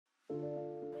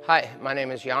Hi, my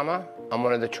name is Yama. I'm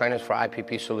one of the trainers for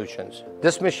IPP Solutions.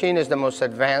 This machine is the most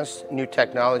advanced new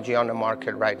technology on the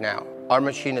market right now. Our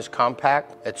machine is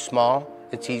compact, it's small,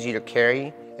 it's easy to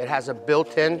carry. It has a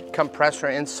built-in compressor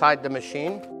inside the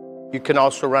machine. You can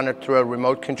also run it through a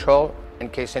remote control. In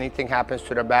case anything happens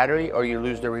to the battery or you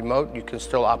lose the remote, you can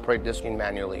still operate this machine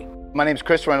manually. My name's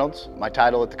Chris Reynolds. My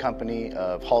title at the company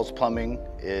of Hall's Plumbing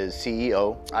is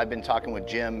CEO. I've been talking with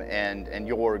Jim and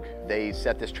Jorg. They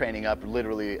set this training up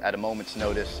literally at a moment's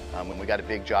notice. When we got a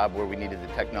big job where we needed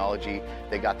the technology,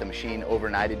 they got the machine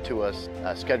overnighted to us,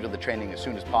 scheduled the training as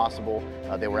soon as possible.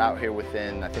 They were out here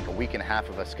within, I think, a week and a half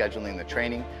of us scheduling the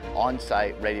training, on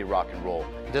site, ready to rock and roll.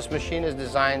 This machine is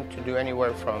designed to do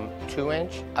anywhere from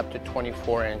 2-inch up to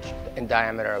 24-inch in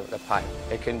diameter of the pipe.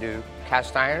 It can do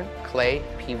cast iron, clay,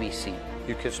 PVC.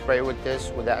 You can spray with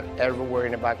this without ever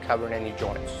worrying about covering any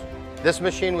joints. This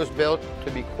machine was built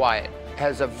to be quiet. It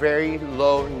has a very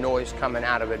low noise coming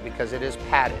out of it because it is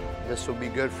padded. This will be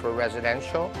good for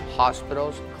residential,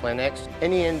 hospitals, clinics,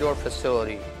 any indoor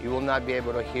facility. You will not be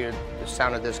able to hear the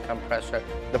sound of this compressor.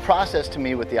 The process to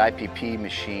me with the IPP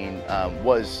machine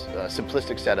was a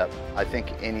simplistic setup. I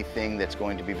think anything that's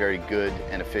going to be very good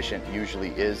and efficient usually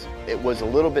is. It was a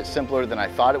little bit simpler than I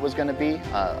thought it was going to be.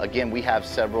 Again, we have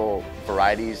several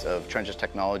varieties of trenchless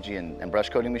technology and brush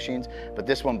coating machines, but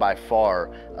this one by far,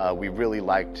 we really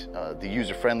liked the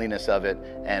user friendliness of it,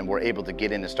 and we're able to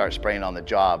get in and start spraying on the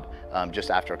job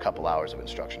just after a couple hours of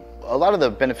instruction. A lot of the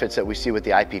benefits that we see with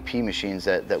the IPP machines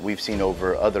that we've seen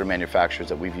over other manufacturers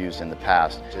that we've used in the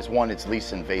past is, one, it's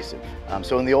least invasive.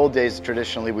 So in the old days,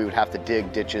 traditionally, we would have to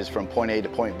dig ditches from point A to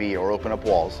point B or open up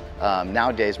walls.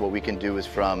 Nowadays, what we can do is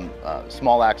from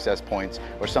small access points,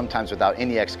 or sometimes without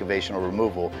any excavation or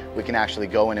removal, we can actually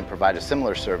go in and provide a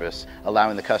similar service,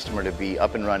 allowing the customer to be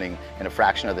up and running in a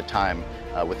fraction of the time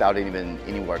without even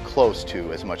anywhere close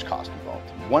to as much cost involved.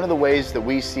 One of the ways that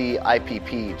we see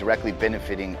IPP directly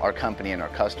benefiting our company and our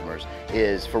customers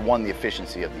is, for one, the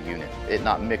efficiency of the unit. It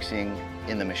not mixing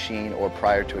in the machine or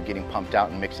prior to it getting pumped out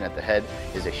and mixing at the head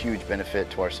is a huge benefit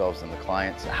to ourselves and the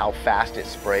clients. How fast it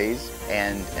sprays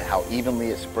and how evenly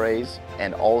it sprays,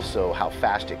 and also how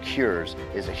fast it cures,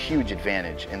 is a huge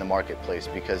advantage in the marketplace,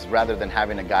 because rather than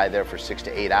having a guy there for 6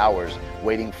 to 8 hours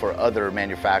waiting for other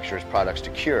manufacturers' products to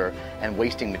cure and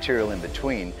wasting material in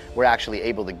between, we're actually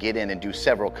able to get in and do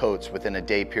several coats within a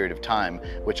day period of time,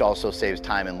 which also saves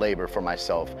time and labor for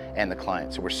myself and the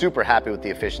client. So we're super happy with the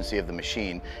efficiency of the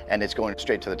machine, and it's going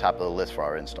straight to the top of the list for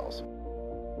our installs.